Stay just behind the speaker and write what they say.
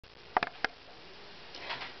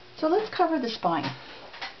So let's cover the spine.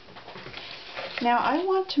 Now I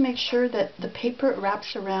want to make sure that the paper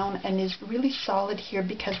wraps around and is really solid here,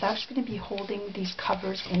 because that's going to be holding these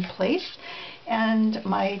covers in place. And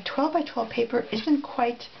my 12 by 12 paper isn't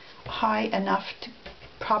quite high enough to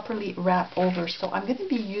properly wrap over, so I'm going to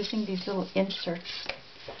be using these little inserts.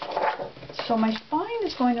 So my spine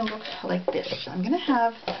is going to look like this. I'm going to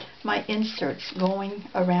have my inserts going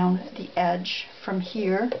around the edge from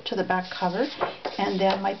here to the back cover, and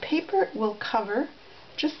then my paper will cover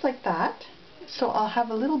just like that. So I'll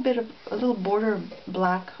have a little border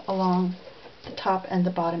black along the top and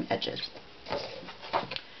the bottom edges.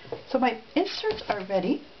 So my inserts are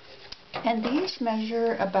ready, and these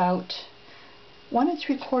measure about 1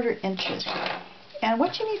 3/4 inches. And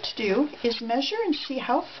what you need to do is measure and see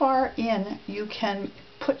how far in you can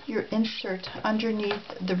put your insert underneath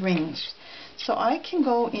the rings. So I can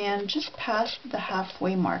go in just past the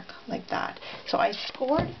halfway mark like that. So I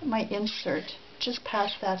scored my insert just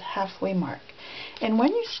past that halfway mark. And when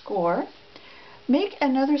you score, make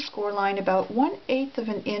another score line about 1/8 of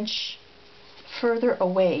an inch further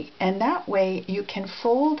away, and that way you can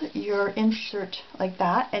fold your insert like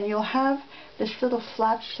that, and you'll have this little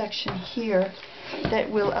flat section here that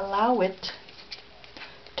will allow it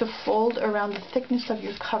to fold around the thickness of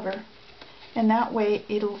your cover, and that way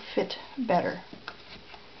it'll fit better.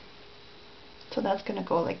 So that's going to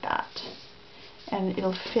go like that, and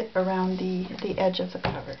it'll fit around the edge of the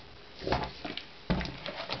cover.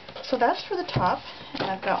 So that's for the top, and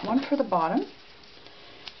I've got one for the bottom,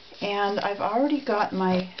 and I've already got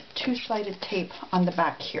my two-sided tape on the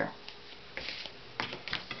back here.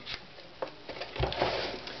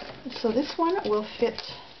 So this one will fit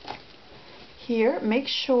here. Make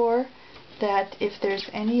sure that if there's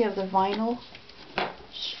any of the vinyl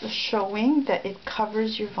showing, that it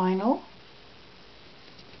covers your vinyl.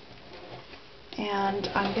 And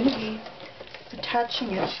I'm going to be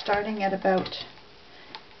attaching it starting at about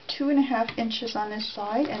 2.5 inches on this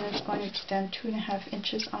side, and it's going to extend 2.5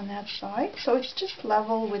 inches on that side. So it's just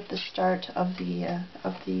level with the start of the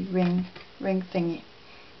ring thingy.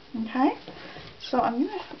 Okay, so I'm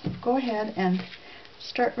going to go ahead and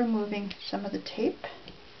start removing some of the tape.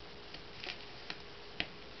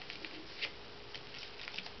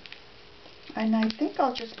 And I think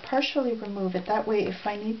I'll just partially remove it. That way, if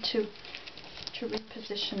I need to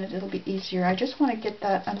reposition it, it'll be easier. I just want to get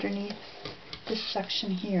that underneath this section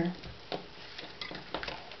here.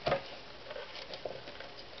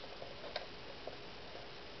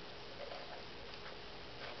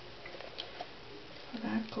 So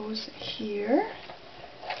that goes here.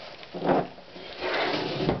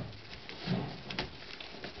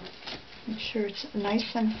 Make sure it's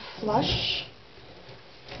nice and flush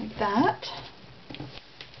like that.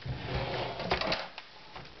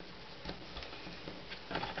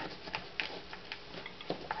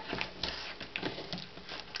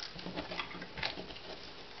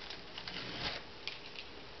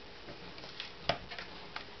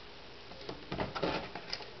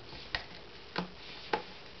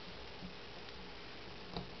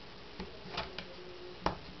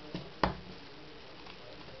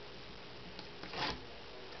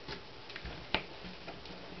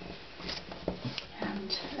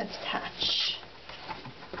 Attach.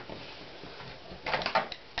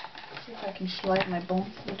 See if I can slide my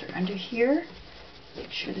bone folder under here.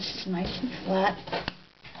 Make sure this is nice and flat.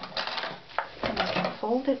 And I can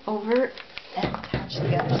fold it over and attach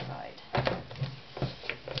the other side.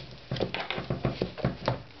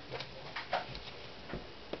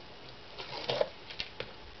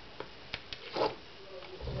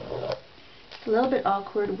 It's a little bit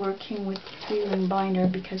awkward working with the 3-ring binder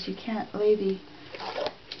because you can't lay the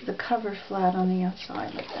cover flat on the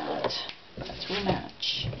outside like that, but we'll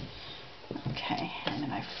manage. Okay, and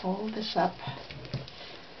then I fold this up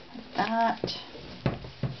like that.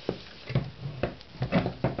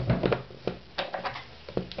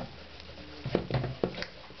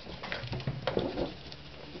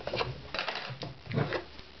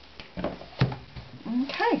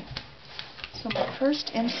 Okay, so my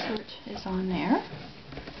first insert is on there,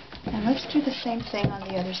 and let's do the same thing on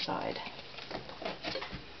the other side.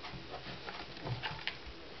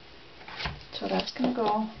 So that's going to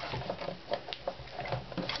go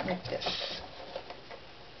like this.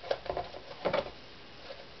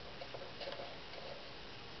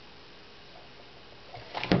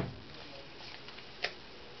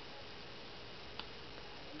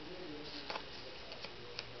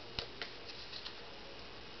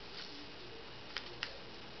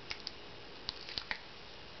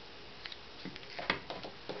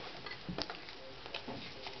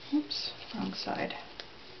 Oops, wrong side.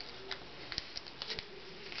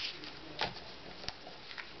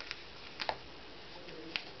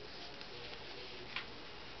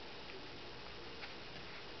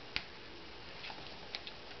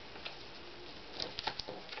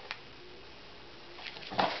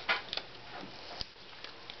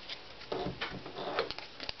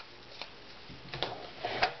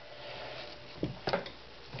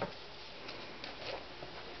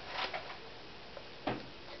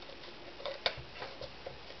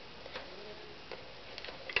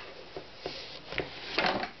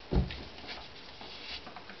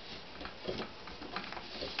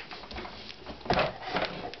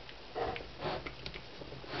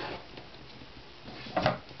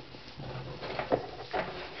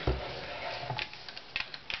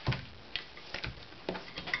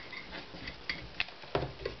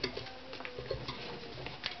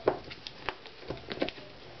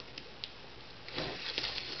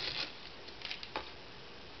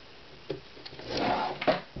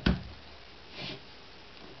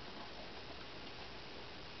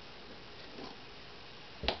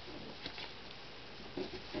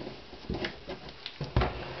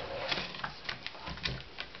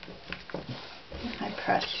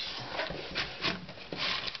 press.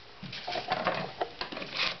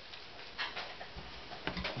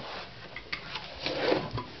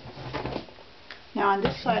 Now on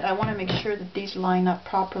this side, I want to make sure that these line up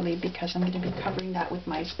properly because I'm going to be covering that with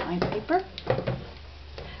my spine paper.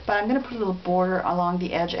 But I'm going to put a little border along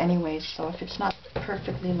the edge anyways, so if it's not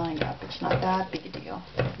perfectly lined up, it's not that big a deal.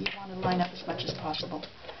 You want to line up as much as possible.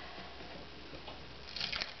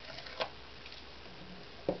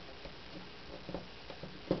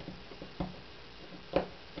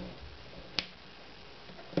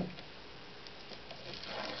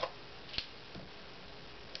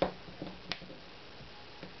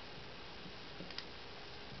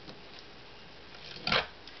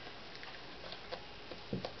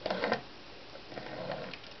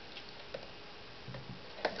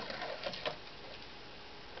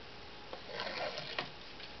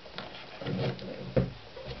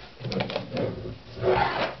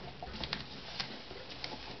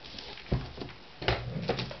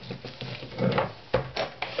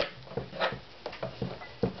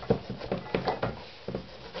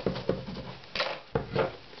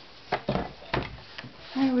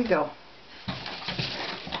 There we go.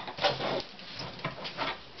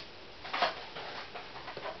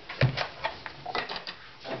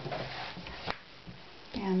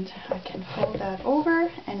 And I can fold that over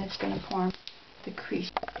and it's going to form the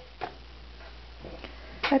crease.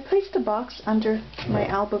 I placed a box under my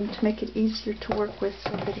album to make it easier to work with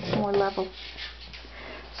so that it's more level.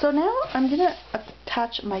 So now I'm going to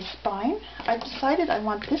attach my spine. I've decided I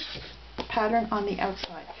want this pattern on the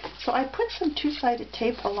outside. So I put some two-sided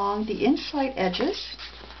tape along the inside edges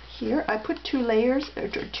here. I put 2 layers, or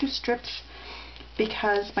 2 strips,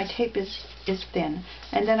 because my tape is thin.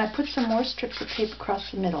 And then I put some more strips of tape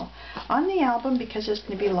across the middle. On the album, because there's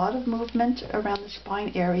going to be a lot of movement around the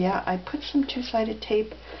spine area, I put some two-sided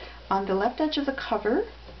tape on the left edge of the cover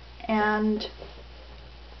and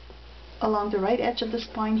along the right edge of the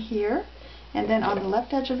spine here, and then on the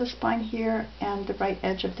left edge of the spine here and the right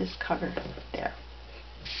edge of this cover there.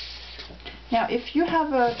 Now if you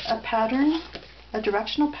have a pattern, a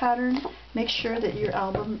directional pattern, make sure that your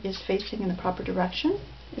album is facing in the proper direction.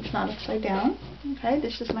 It's not upside down. Okay,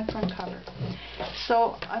 this is my front cover.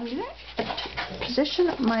 So I'm going to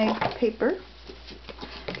position my paper,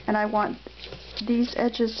 and I want these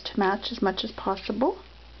edges to match as much as possible,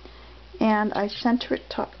 and I center it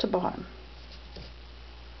top to bottom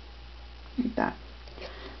like that.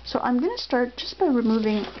 So I'm going to start just by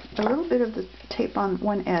removing a little bit of the tape on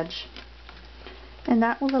one edge, and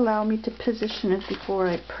that will allow me to position it before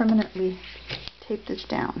I permanently tape this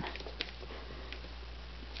down.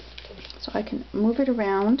 So I can move it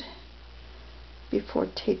around before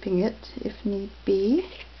taping it if need be.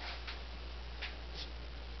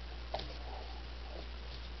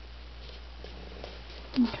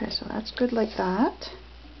 Okay, so that's good like that.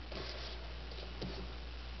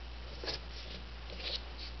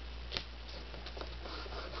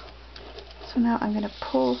 So now I'm going to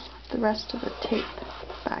pull the rest of the tape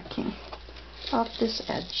backing off this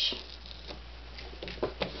edge.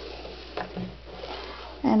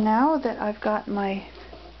 And now that I've got my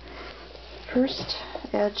first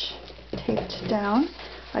edge taped down,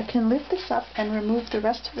 I can lift this up and remove the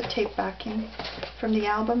rest of the tape backing from the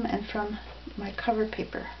album and from my cover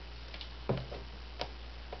paper.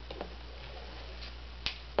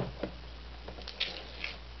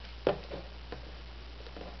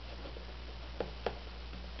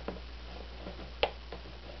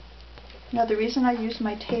 Now the reason I use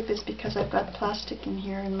my tape is because I've got plastic in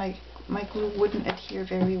here and my glue wouldn't adhere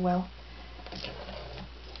very well.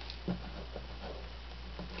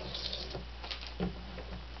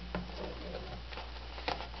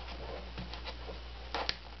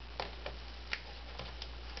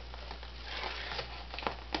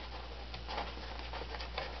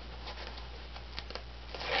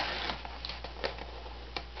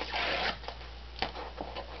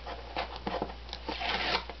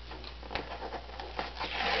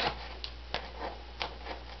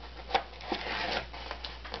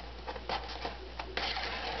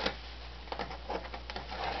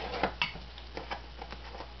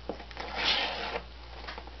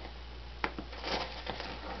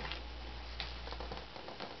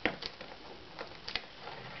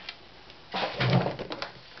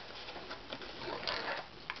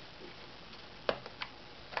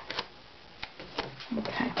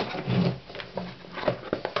 Okay.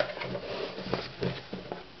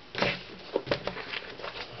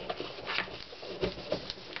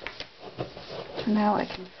 So now I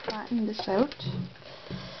can flatten this out.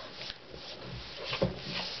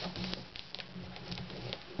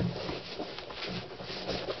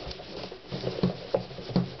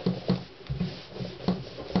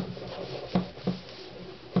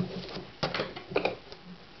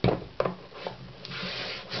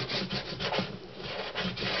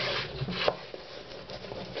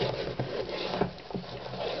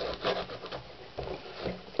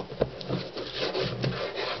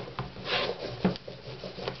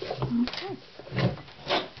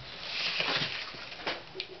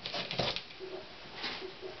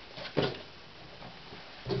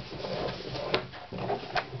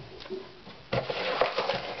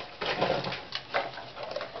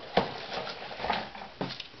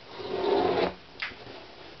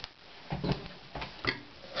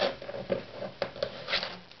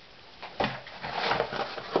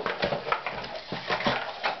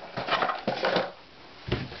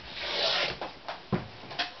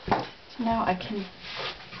 I can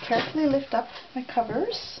carefully lift up my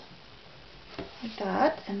covers like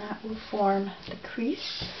that, and that will form the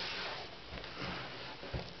crease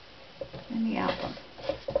in the album.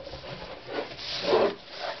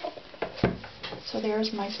 So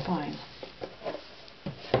there's my spine.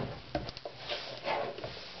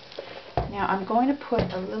 Now I'm going to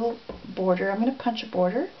put a little border. I'm going to punch a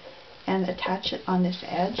border and attach it on this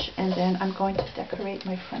edge, and then I'm going to decorate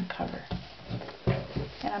my front cover.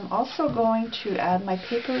 And I'm also going to add my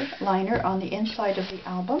paper liner on the inside of the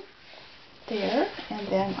album, there, and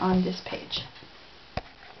then on this page.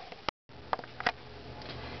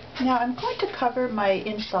 Now I'm going to cover my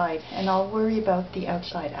inside, and I'll worry about the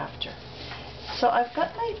outside after. So I've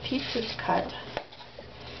got my pieces cut.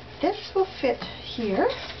 This will fit here,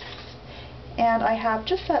 and I have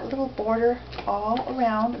just that little border all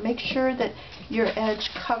around. Make sure that your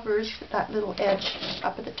edge covers that little edge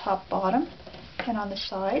up at the top, bottom, and on the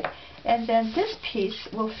side. And then this piece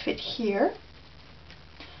will fit here,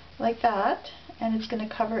 like that, and it's going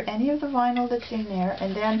to cover any of the vinyl that's in there.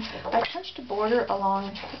 And then I punched a border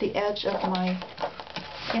along the edge of my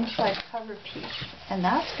inside cover piece, and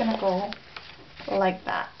that's going to go like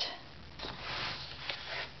that.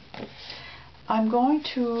 I'm going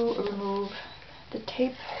to remove the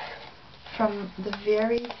tape from the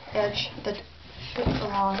very edge that fits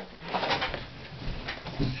along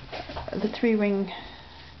the 3-ring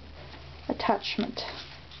attachment,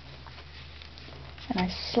 and I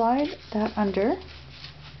slide that under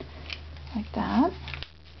like that.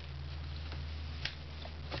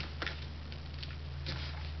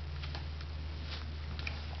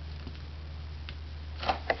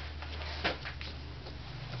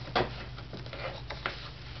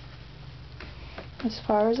 As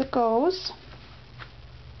far as it goes,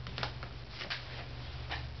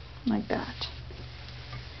 like that.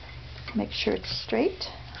 Make sure it's straight,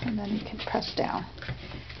 and then you can press down.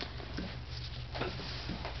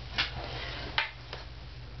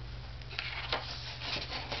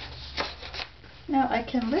 Now I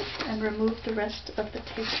can lift and remove the rest of the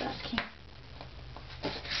tape backing.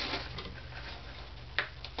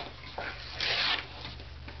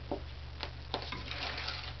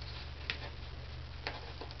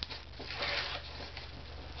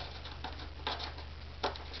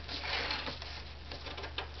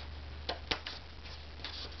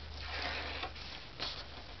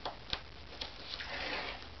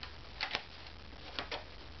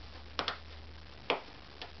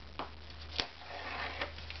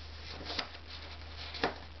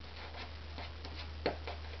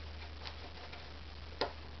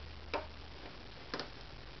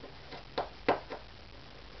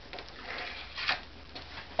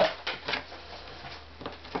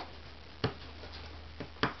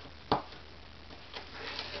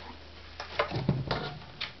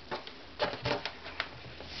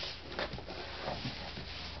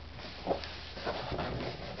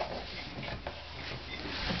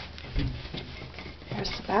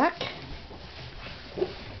 There's the back.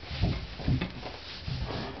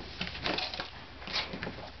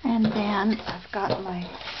 And then I've got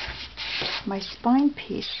my spine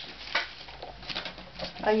piece.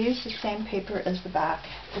 I use the same paper as the back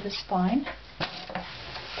for the spine.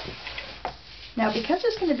 Now, because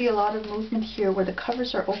there's going to be a lot of movement here where the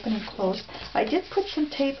covers are open and closed, I did put some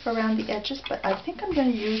tape around the edges, but I think I'm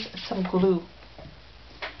going to use some glue.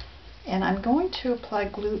 And I'm going to apply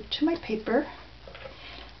glue to my paper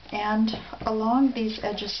and along these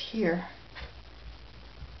edges here.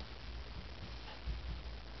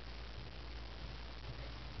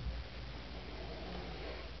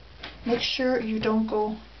 Make sure you don't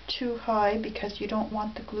go too high because you don't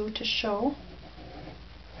want the glue to show.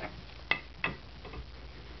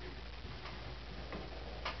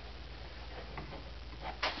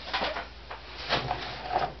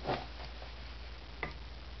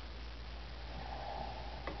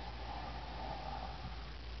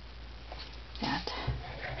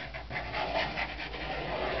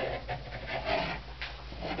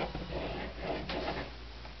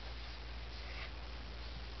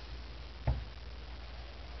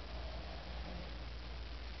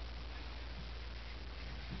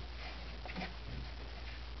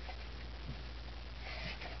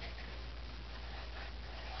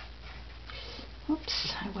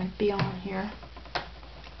 Oops, I went beyond here.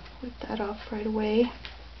 Whip that off right away.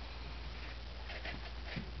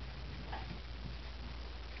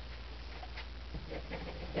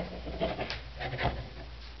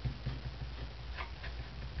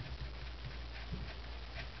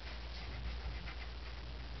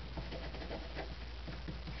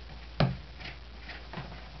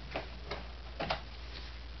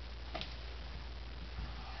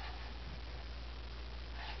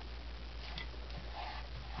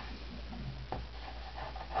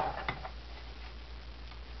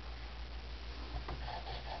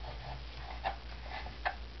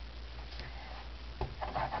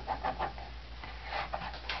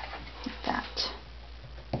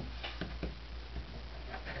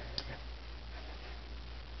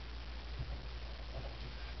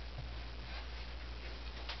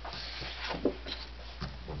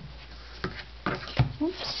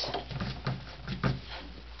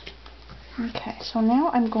 So now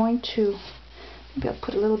I'm going to, maybe I'll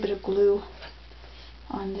put a little bit of glue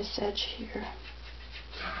on this edge here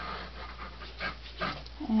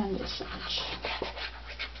and this edge.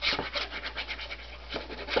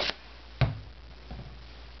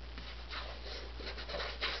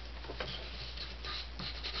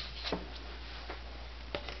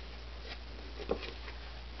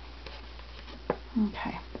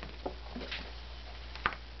 Okay.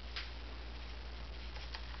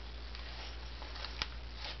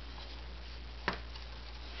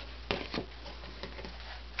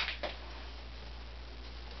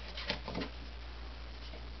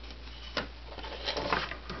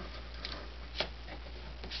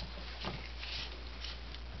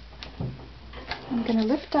 I'm going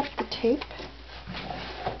to lift up the tape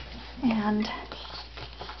and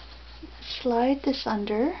slide this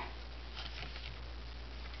under,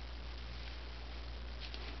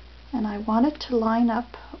 and I want it to line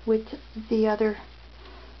up with the other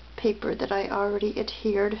paper that I already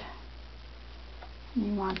adhered.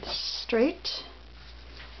 You want this straight,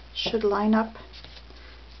 should line up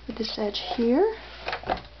with this edge here,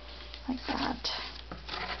 like that.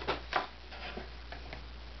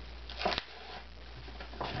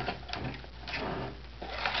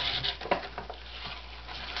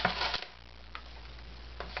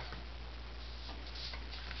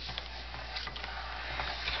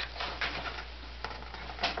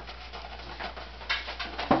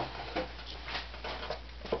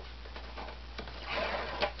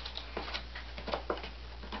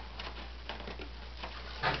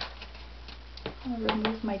 I'll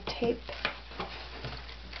remove my tape.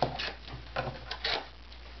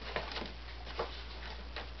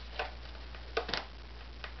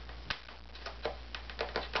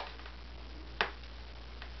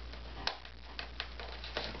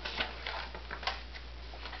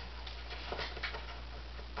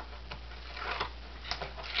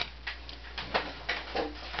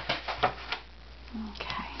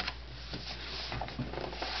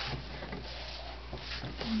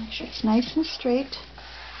 Make sure it's nice and straight.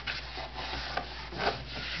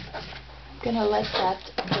 I'm going to let that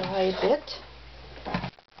dry a bit.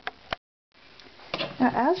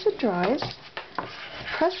 Now as it dries,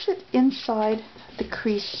 press it inside the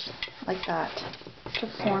crease like that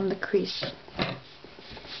to form the crease.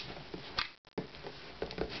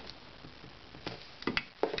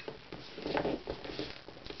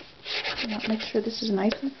 Now make sure this is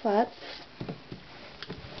nice and flat.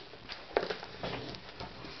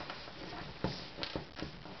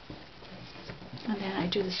 And then I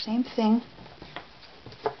do the same thing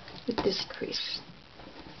with this crease.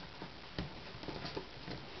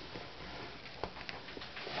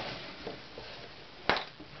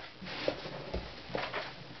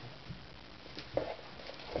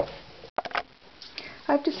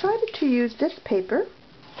 I've decided to use this paper,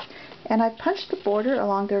 and I punched the border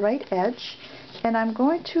along the right edge, and I'm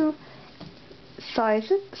going to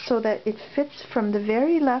size it so that it fits from the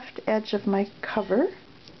very left edge of my cover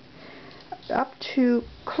up to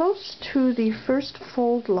close to the first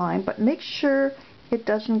fold line, but make sure it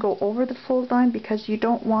doesn't go over the fold line because you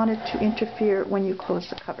don't want it to interfere when you close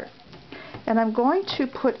the cover. And I'm going to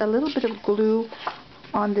put a little bit of glue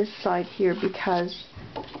on this side here because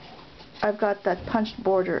I've got that punched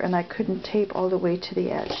border and I couldn't tape all the way to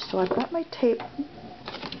the edge. So I've got my tape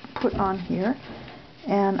put on here,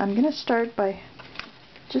 and I'm going to start by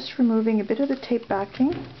just removing a bit of the tape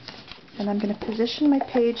backing, and I'm going to position my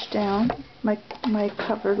page down, my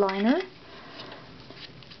cover liner,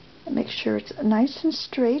 and make sure it's nice and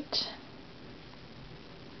straight.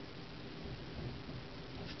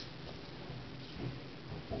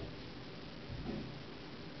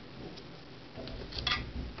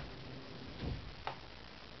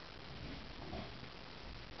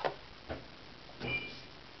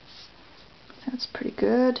 That's pretty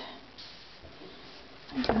good.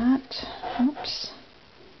 Like that. Oops.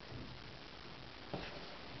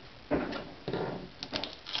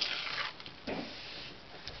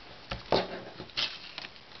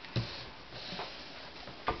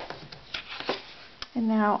 And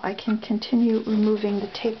now I can continue removing the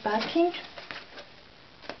tape backing.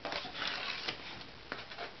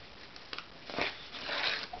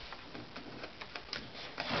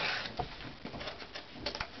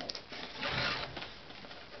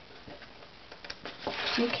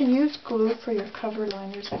 You can use glue for your cover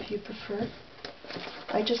liners if you prefer.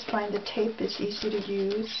 I just find the tape is easy to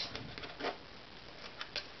use.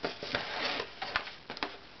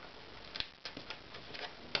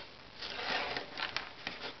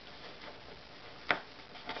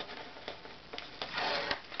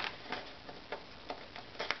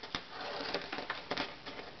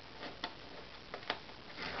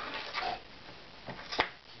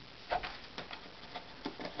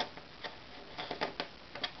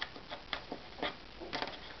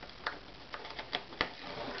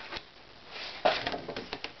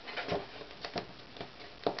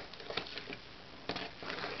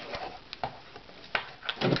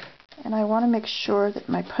 want to make sure that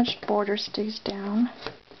my punched border stays down.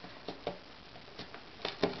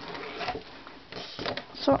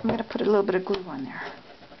 So I'm going to put a little bit of glue on there.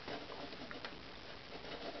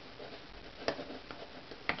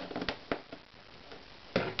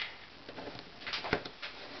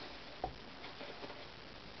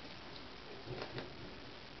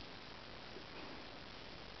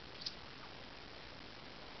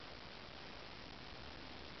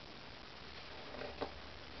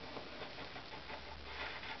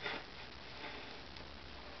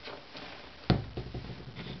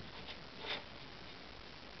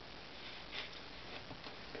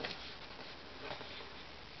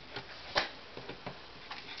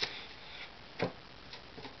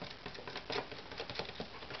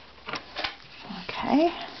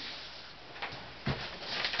 Okay.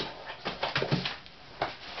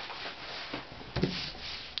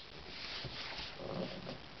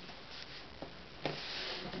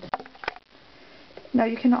 Now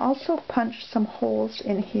you can also punch some holes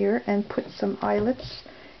in here and put some eyelets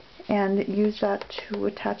and use that to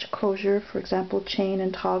attach closure, for example chain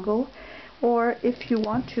and toggle. Or if you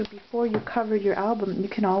want to, before you cover your album, you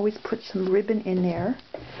can always put some ribbon in there.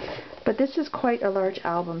 But this is quite a large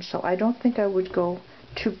album, so I don't think I would go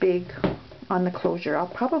too big on the closure. I'll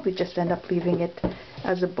probably just end up leaving it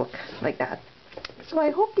as a book like that. So I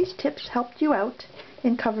hope these tips helped you out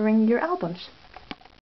in covering your albums.